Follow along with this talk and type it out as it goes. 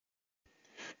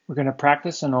We're going to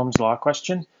practice an Ohm's law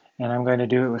question, and I'm going to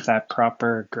do it with that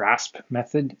proper grasp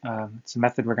method. It's a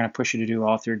method we're going to push you to do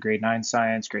all through grade 9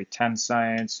 science, grade 10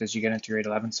 science, as you get into grade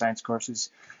 11 science courses.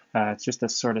 It's just a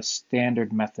sort of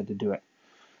standard method to do it.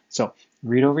 So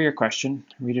read over your question,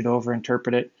 read it over,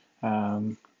 interpret it.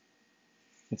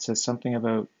 It says something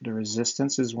about the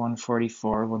resistance is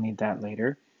 144. We'll need that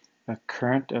later. A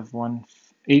current of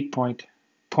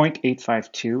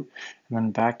 0.852, and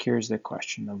then back here is the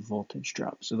question, the voltage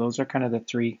drop. So those are kind of the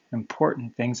three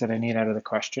important things that I need out of the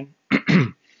question.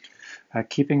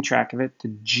 Keeping track of it, the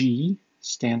G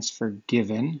stands for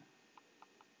given.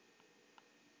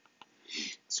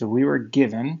 So we were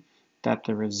given that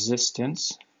the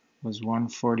resistance was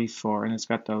 144, and it's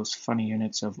got those funny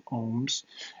units of ohms,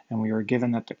 and we were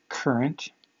given that the current,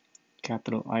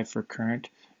 capital I for current,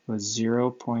 was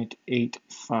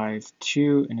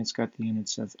 0.852, and it's got the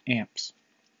units of amps.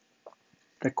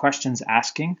 The question's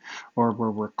asking, or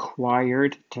we're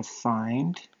required to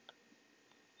find,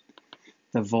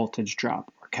 the voltage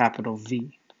drop, or capital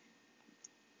V.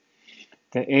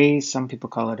 The A, some people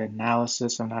call it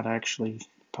analysis. I'm not actually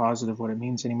positive what it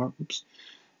means anymore. Oops.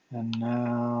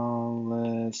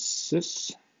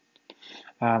 Analysis.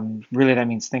 Really, that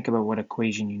means think about what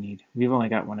equation you need. We've only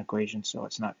got one equation, so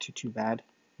it's not too bad.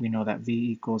 We know that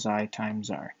V equals I times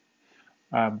R.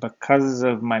 Because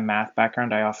of my math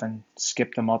background, I often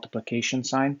skip the multiplication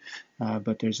sign,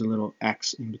 but there's a little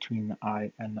X in between the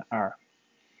I and the R.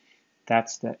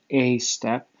 That's the A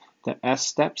step. The S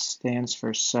step stands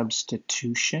for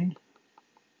substitution,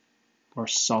 or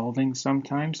solving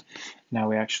sometimes. Now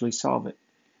we actually solve it.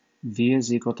 V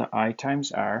is equal to I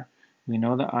times R. We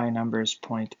know the I number is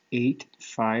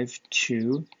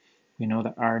 0.852. We know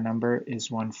the R number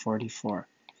is 144.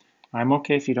 I'm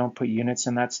okay if you don't put units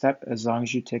in that step, as long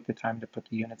as you take the time to put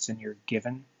the units in your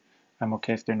given. I'm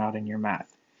okay if they're not in your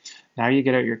math. Now you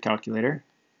get out your calculator,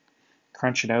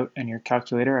 crunch it out, and your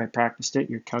calculator, I practiced it,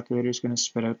 your calculator is going to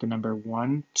spit out the number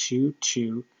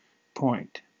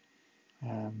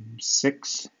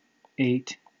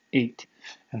 122.688,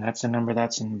 and that's a number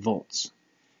that's in volts.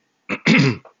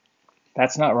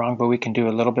 That's not wrong, but we can do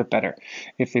a little bit better.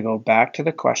 If we go back to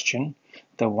the question,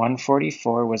 the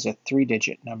 144 was a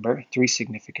 3-digit number, 3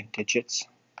 significant digits.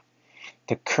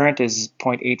 The current is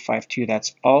 0.852,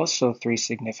 that's also 3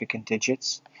 significant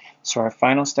digits. So our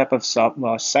final step of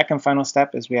second final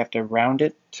step is we have to round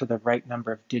it to the right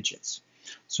number of digits.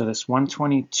 So this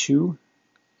 122,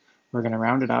 we're going to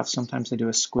round it off. Sometimes they do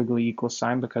a squiggly equal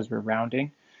sign because we're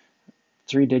rounding.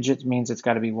 3 digits means it's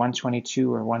got to be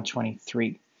 122 or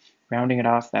 123. Rounding it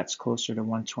off, that's closer to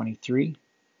 123.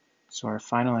 So our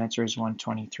final answer is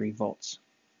 123 volts.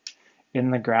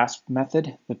 In the grasp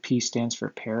method, the P stands for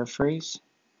paraphrase.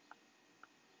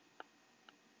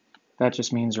 That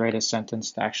just means write a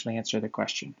sentence to actually answer the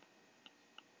question.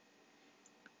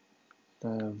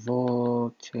 The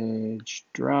voltage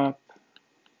drop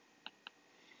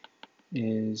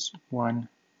is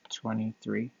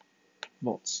 123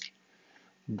 volts.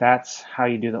 That's how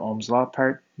you do the Ohm's law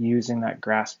part using that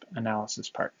grasp analysis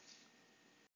part.